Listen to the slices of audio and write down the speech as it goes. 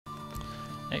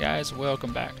Hey guys,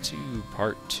 welcome back to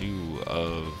part 2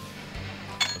 of,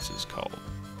 what's this called?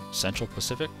 Central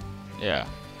Pacific? Yeah.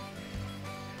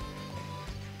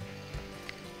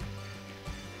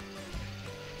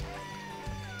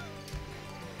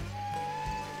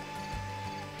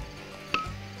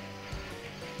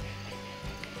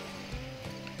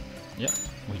 Yep,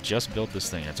 we just built this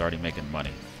thing, it's already making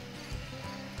money.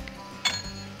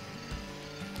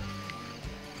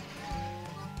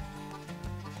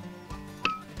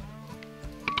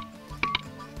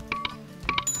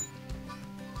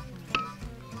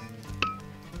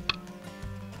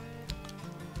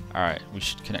 Alright, we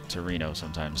should connect to Reno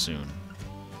sometime soon.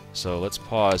 So let's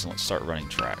pause and let's start running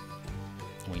track.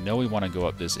 We know we want to go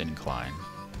up this incline,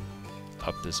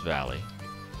 up this valley.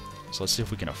 So let's see if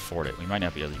we can afford it. We might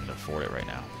not be able to even afford it right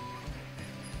now.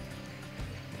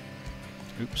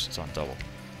 Oops, it's on double.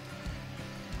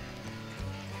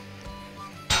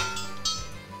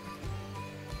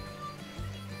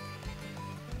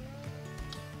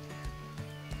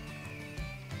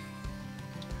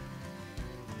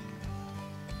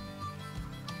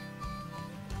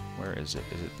 Where is it?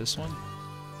 Is it this one?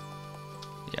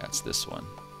 Yeah, it's this one.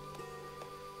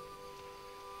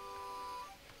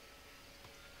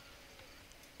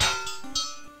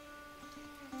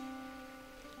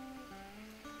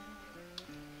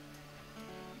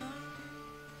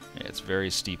 Yeah, it's very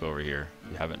steep over here,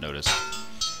 if you haven't noticed.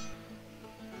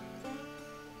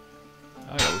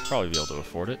 Oh yeah, we'd probably be able to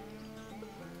afford it.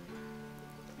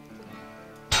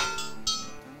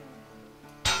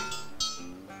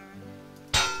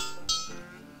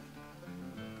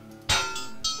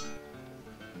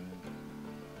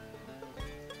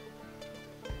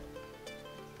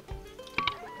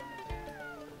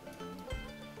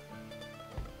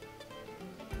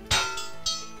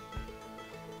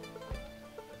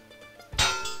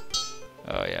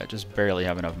 Oh yeah, just barely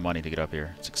have enough money to get up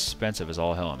here. It's expensive as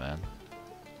all hell, man.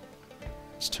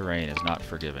 This terrain is not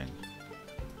forgiving.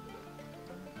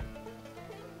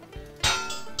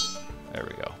 There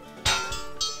we go.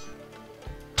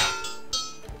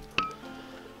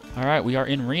 Alright, we are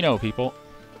in Reno, people.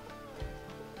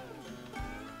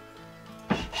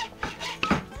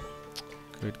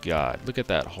 Good God, look at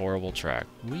that horrible track.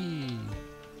 Whee!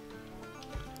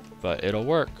 But it'll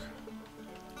work.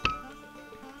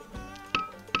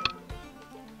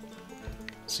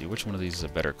 See which one of these is a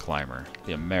better climber.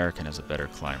 The American is a better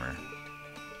climber.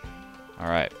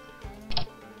 Alright.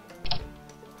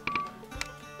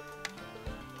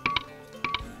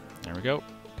 There we go.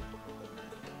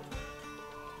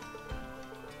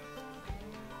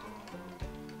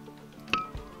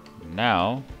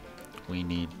 Now we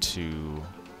need to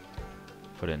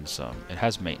put in some, it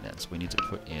has maintenance. We need to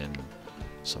put in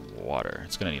some water.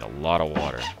 It's gonna need a lot of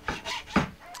water.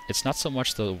 It's not so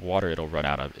much the water it'll run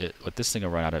out of. What this thing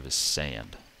will run out of is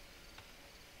sand.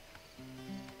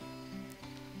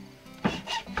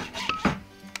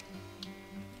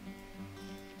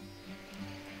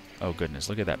 Oh goodness,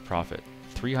 look at that profit.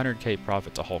 300k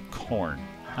profit to haul corn.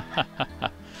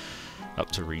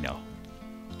 Up to Reno.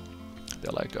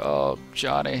 They're like, oh,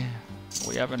 Johnny,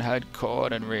 we haven't had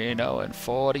corn in Reno in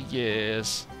 40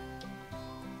 years.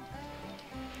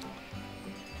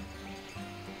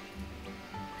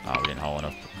 Oh, we didn't haul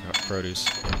enough produce.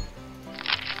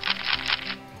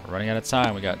 We're running out of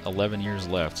time. We got 11 years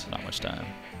left. Not much time.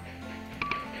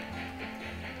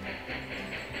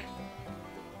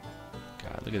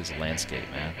 God, look at this landscape,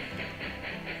 man.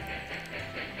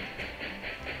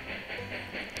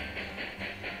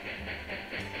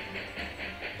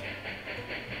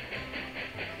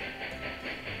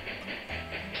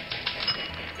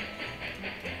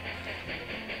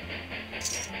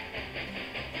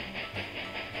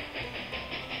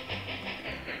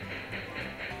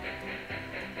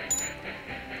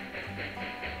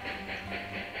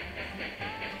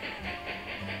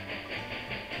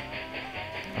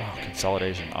 Oh,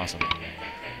 consolidation, awesome.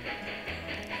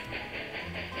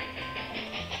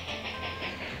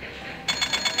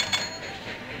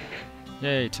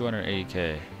 Yay,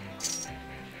 280k.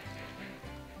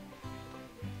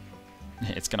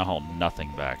 It's gonna haul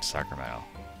nothing back to Sacramento.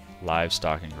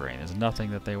 Livestock and grain. There's nothing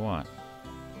that they want.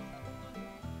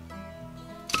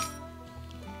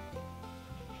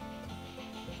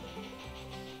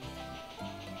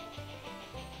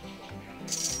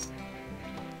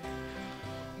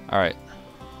 Alright,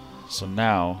 so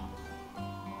now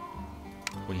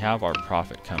we have our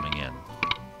profit coming in.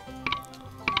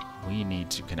 We need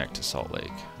to connect to Salt Lake.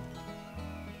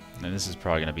 And this is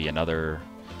probably going to be another...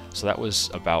 So that was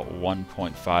about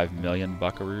 1.5 million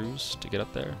buckaroos to get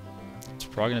up there. It's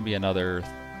probably going to be another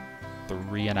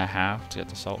 3.5 to get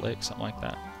to Salt Lake, something like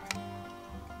that.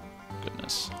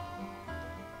 goodness.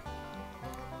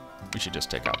 We should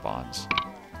just take out bonds.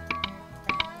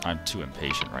 I'm too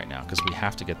impatient right now, because we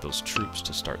have to get those troops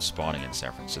to start spawning in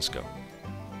San Francisco.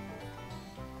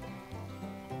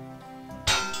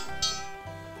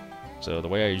 So the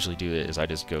way I usually do it is I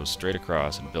just go straight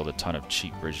across and build a ton of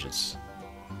cheap bridges.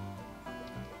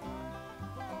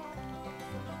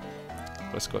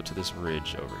 Let's go up to this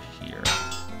ridge over here.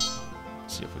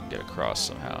 See if we can get across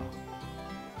somehow.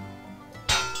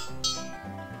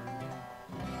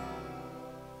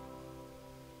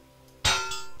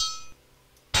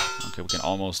 Okay, we can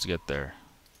almost get there.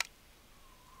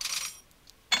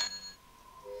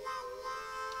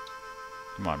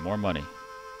 Come on, more money.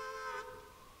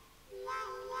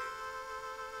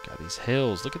 God, these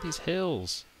hills. Look at these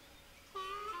hills.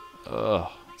 Ugh,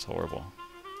 it's horrible.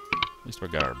 At least we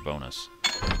got our bonus.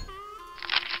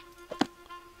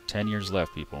 10 years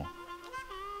left, people.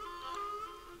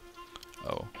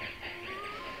 Oh.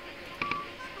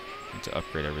 Need to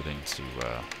upgrade everything to,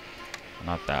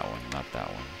 not that one, not that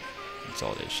one.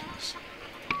 Consolidations.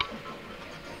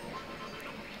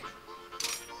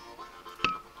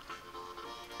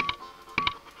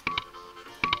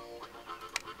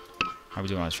 How are we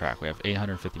doing on the track? We have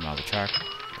 850 miles of track.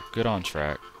 We're good on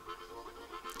track.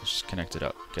 Let's just connect it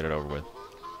up, get it over with.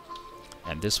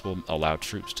 And this will allow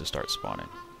troops to start spawning.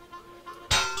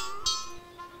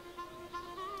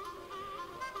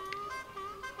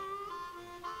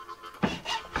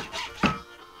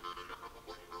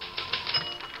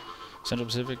 Central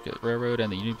Pacific Railroad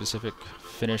and the Union Pacific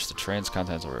finished the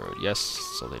Transcontinental Railroad. Yes,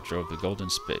 so they drove the Golden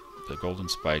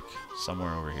Spike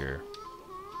somewhere over here.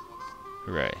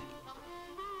 Hooray.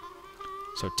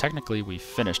 So technically we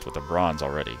finished with the bronze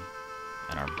already.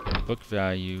 And our book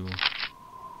value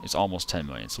is almost 10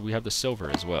 million. So we have the silver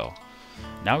as well.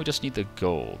 Now we just need the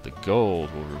gold. The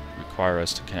gold will require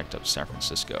us to connect up San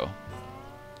Francisco.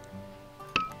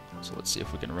 So let's see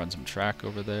if we can run some track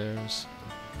over there.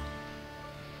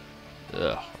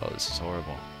 Ugh, oh, this is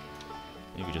horrible.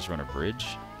 Maybe just run a bridge?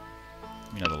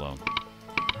 Leave me that alone.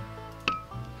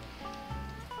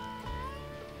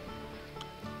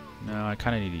 No, I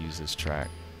kind of need to use this track.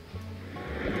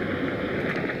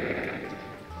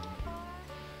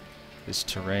 This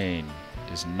terrain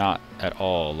is not at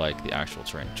all like the actual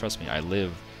terrain. Trust me, I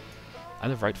live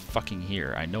right fucking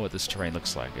here. I know what this terrain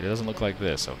looks like. It doesn't look like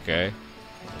this, okay?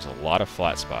 There's a lot of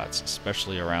flat spots,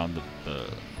 especially around the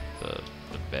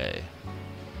bay.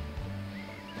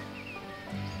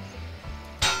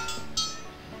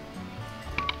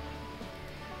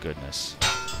 Goodness.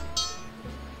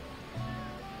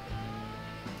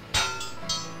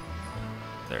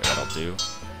 There, that'll do.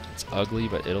 It's ugly,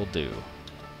 but it'll do.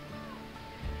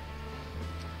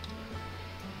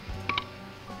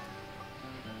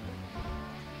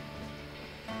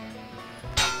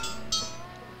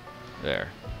 There.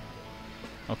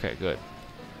 Okay, good.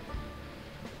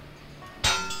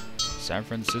 San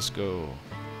Francisco.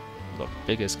 The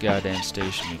biggest goddamn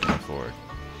station we can afford.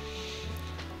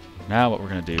 Now what we're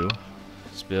going to do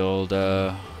is build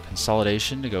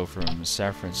consolidation to go from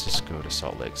San Francisco to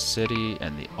Salt Lake City,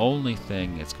 and the only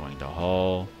thing it's going to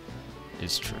haul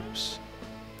is troops.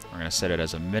 We're going to set it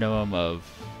as a minimum of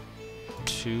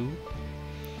 2.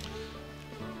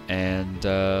 And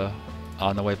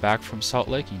on the way back from Salt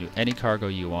Lake, you can do any cargo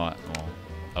you want. Well,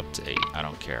 up to 8. I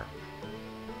don't care.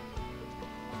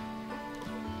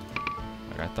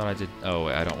 Wait, I thought I did... Oh,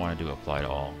 wait, I don't want to do apply to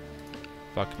all.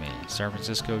 Fuck me. San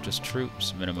Francisco, just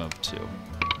troops, minimum of 2.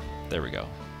 There we go.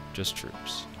 Just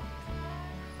troops.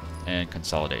 And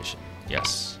consolidation.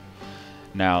 Yes.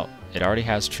 Now, it already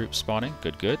has troops spawning.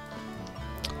 Good, good.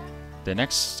 The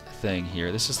next thing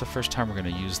here, this is the first time we're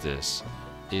going to use this,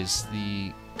 is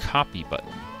the copy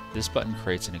button. This button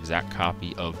creates an exact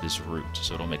copy of this route,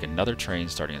 so it'll make another train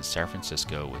starting in San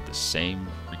Francisco with the same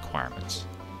requirements.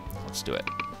 Let's do it.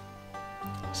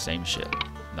 Same shit.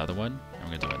 Another one. I'm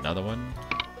going to do another one.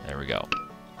 There we go.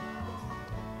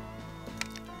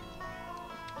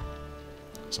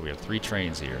 So we have 3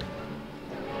 trains here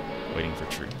waiting for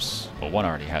troops. Well, one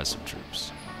already has some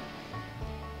troops.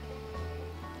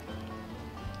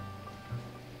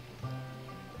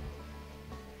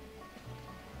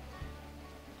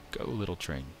 Go, little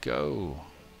train, go.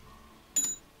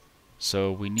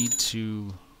 So we need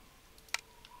to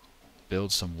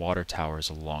build some water towers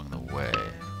along the way.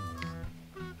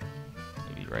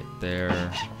 Maybe right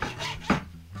there.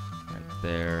 Right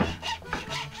there.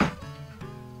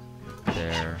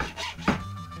 There.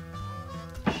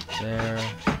 There.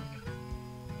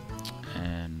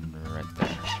 And right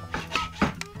there.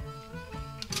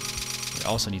 We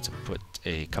also need to put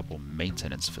a couple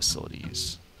maintenance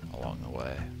facilities along the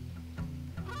way.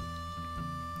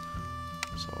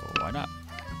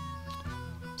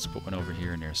 Let's put one over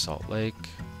here near Salt Lake.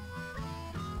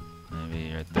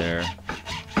 Maybe right there.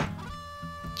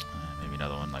 Maybe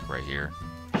another one like right here.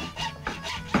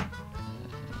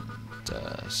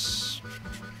 And,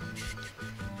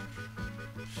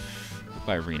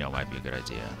 by Reno might be a good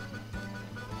idea.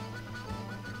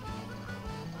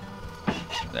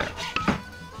 There.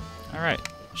 Alright,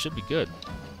 should be good.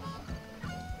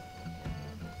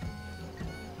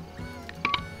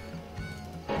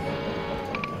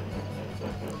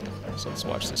 So let's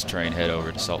watch this train head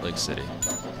over to Salt Lake City.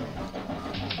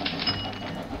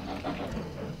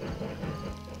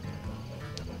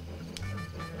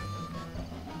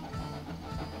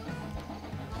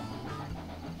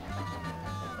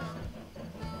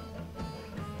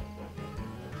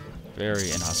 Very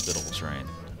inhospitable train.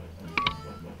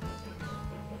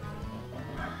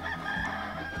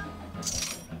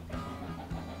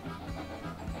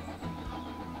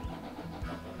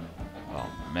 Oh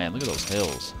man, look at those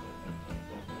hills.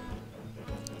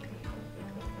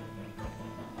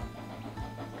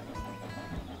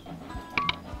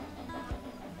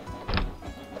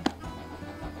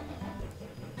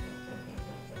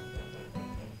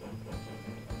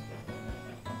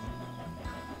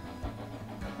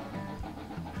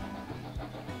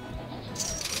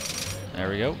 There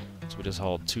we go. So we just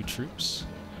hauled 2 troops.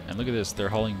 And look at this, they're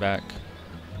hauling back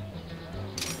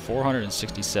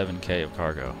 467k of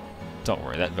cargo. Don't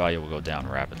worry, that value will go down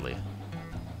rapidly.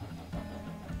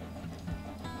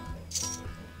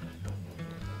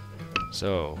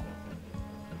 So,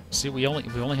 see, we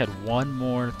only had one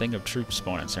more thing of troops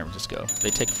spawn in San Francisco. They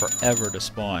take forever to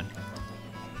spawn.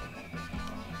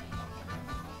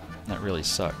 That really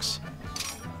sucks.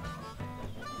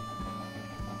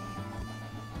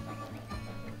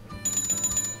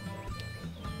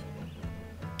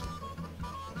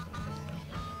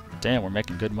 Damn, we're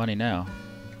making good money now.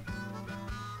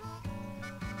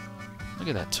 Look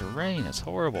at that terrain, it's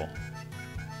horrible.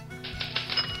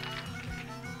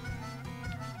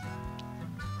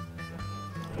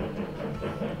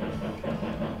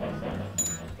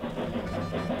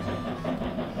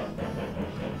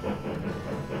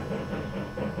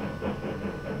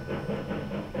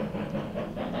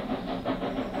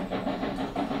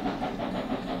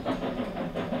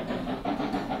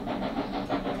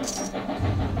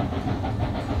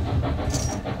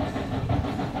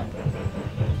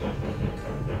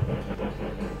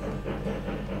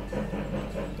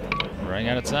 Running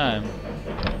out of time.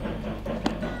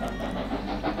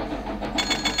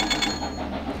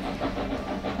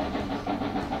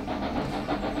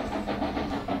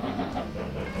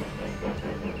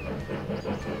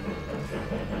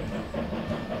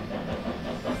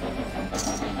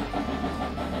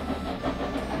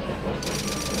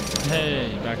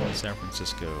 Hey, back in San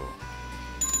Francisco.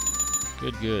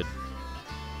 Good, good.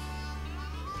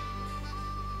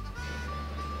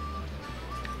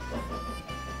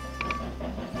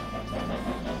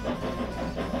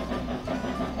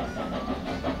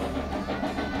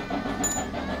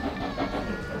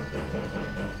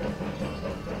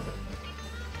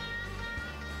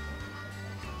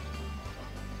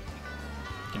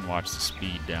 You can watch the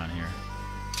speed down here.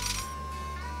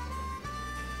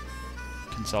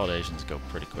 Consolidations go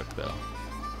pretty quick though.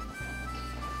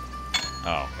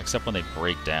 Oh, except when they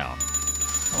break down.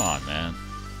 Come on, man.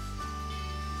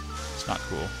 It's not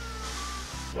cool.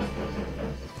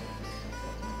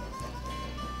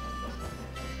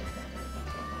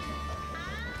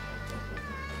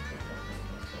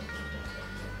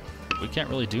 We can't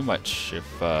really do much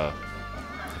if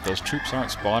those troops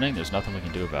aren't spawning. There's nothing we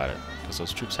can do about it because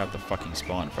those troops have to fucking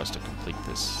spawn for us to complete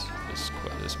this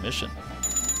mission.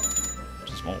 It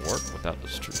just won't work without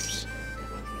those troops.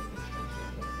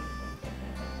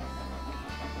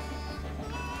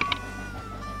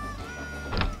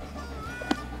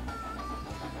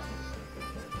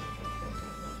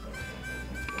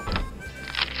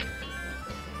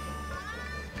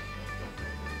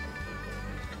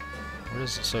 What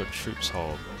is it? So troops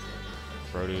hold.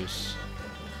 Produce.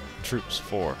 Troops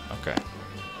 4. Okay.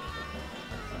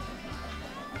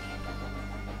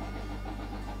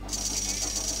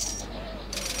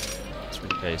 Let's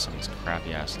repay some of these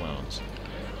crappy ass loans.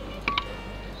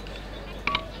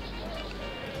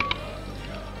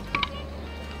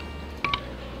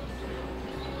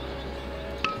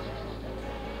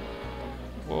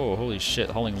 Whoa, holy shit,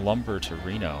 hauling lumber to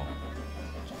Reno.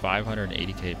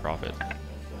 580k profit.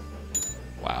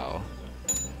 Wow.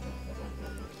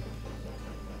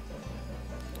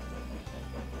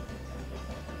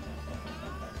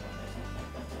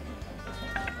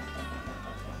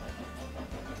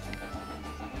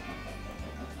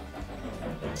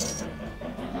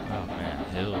 Oh man,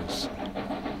 hills.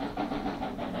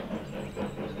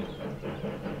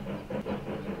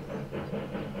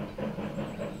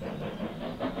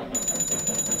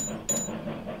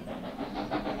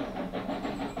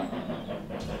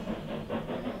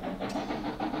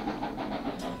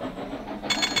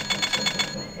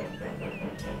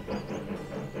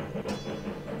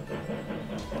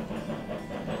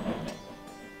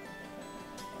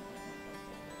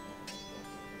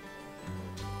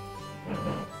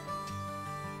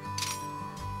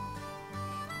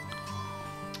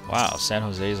 Wow, San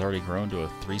Jose's already grown to a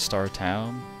 3-star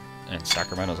town, and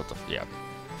Sacramento's up to, yeah,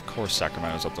 of course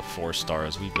Sacramento's up to 4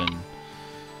 stars. We've been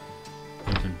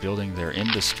building their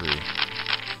industry.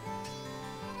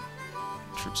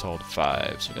 Troops hold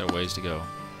 5, so we got a ways to go.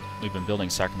 We've been building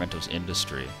Sacramento's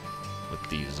industry with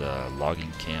these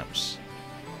logging camps.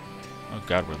 Oh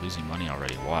god, we're losing money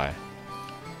already. Why?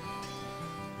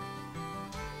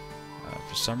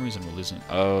 For some reason we're losing...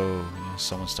 Oh, yeah,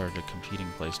 someone started a competing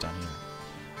place down here.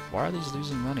 Why are these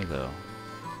losing money, though?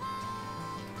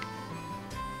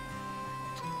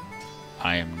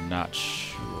 I am not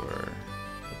sure.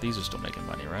 But these are still making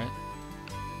money, right?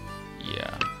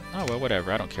 Yeah. Oh, well,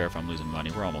 whatever. I don't care if I'm losing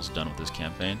money. We're almost done with this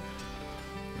campaign.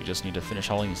 We just need to finish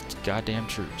hauling these goddamn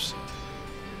troops.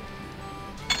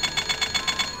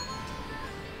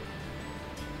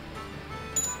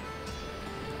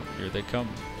 Oh, here they come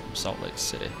from Salt Lake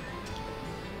City.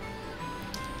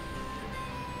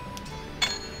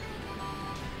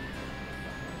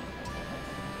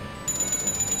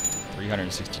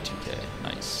 $362K.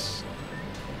 Nice.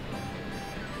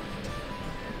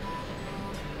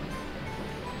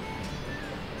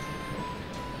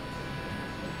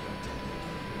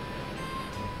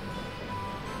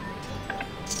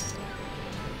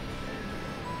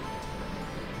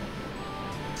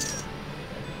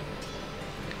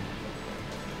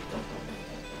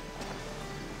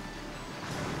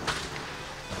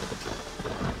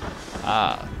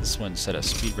 Ah, this one set a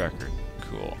speed record.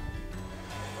 Cool.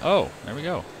 Oh, there we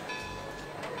go.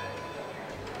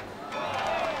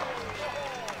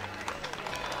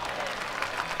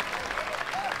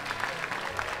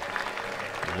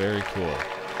 Very cool.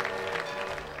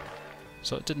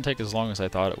 So it didn't take as long as I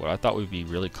thought it would. I thought we'd be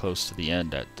really close to the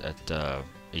end at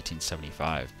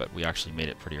 1875, but we actually made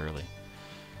it pretty early.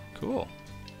 Cool.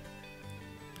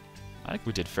 I think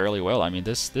we did fairly well. I mean,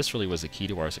 this really was the key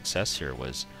to our success here,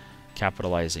 was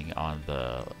capitalizing on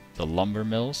the lumber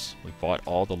mills. We bought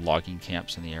all the logging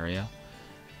camps in the area,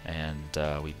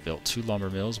 and we built 2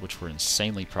 lumber mills, which were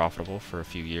insanely profitable for a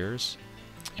few years.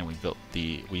 And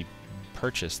we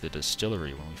purchased the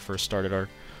distillery when we first started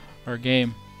our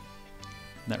game.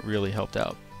 And that really helped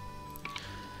out.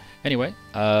 Anyway,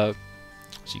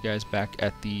 see you guys back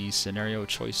at the scenario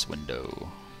choice window.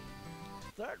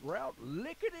 That route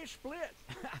lickety-split.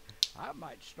 I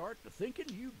might start to thinking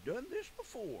you've done this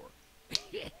before.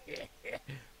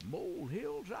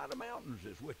 Molehills out of mountains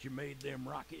is what you made them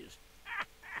Rockies.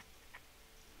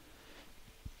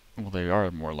 Well, they are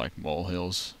more like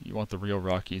molehills. You want the real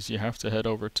Rockies, you have to head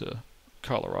over to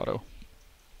Colorado.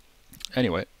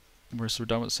 Anyway, we're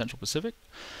done with Central Pacific.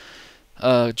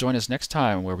 Join us next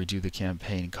time where we do the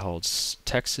campaign called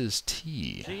Texas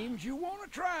Tea. Seems you want to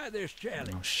try this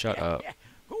challenge. Oh, shut up.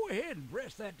 Go ahead and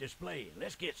press that display.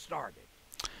 Let's get started.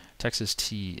 Texas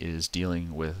Tea is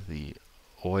dealing with the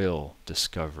oil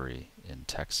discovery in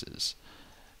Texas.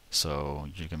 So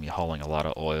you're going to be hauling a lot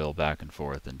of oil back and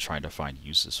forth and trying to find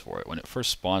uses for it. When it first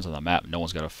spawns on the map, no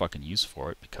one's got a fucking use for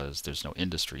it because there's no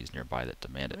industries nearby that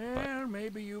demand it. Well,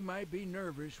 maybe you might be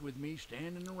nervous with me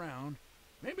standing around.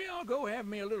 Maybe I'll go have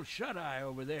me a little shut-eye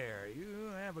over there.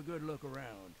 You have a good look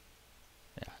around.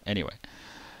 Yeah, anyway.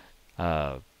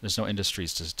 There's no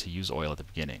industries to use oil at the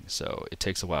beginning, so it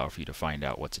takes a while for you to find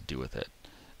out what to do with it.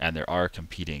 And there are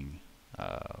competing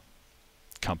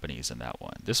companies in that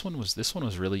one. This one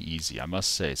was really easy, I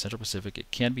must say. Central Pacific,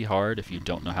 it can be hard if you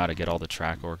don't know how to get all the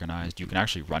track organized. You can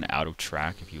actually run out of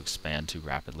track if you expand too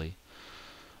rapidly.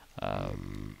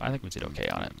 I think we did okay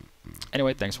on it.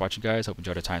 Anyway, thanks for watching, guys. Hope you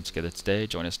enjoyed our time together today.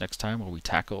 Join us next time where we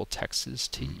tackle Texas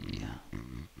Tea.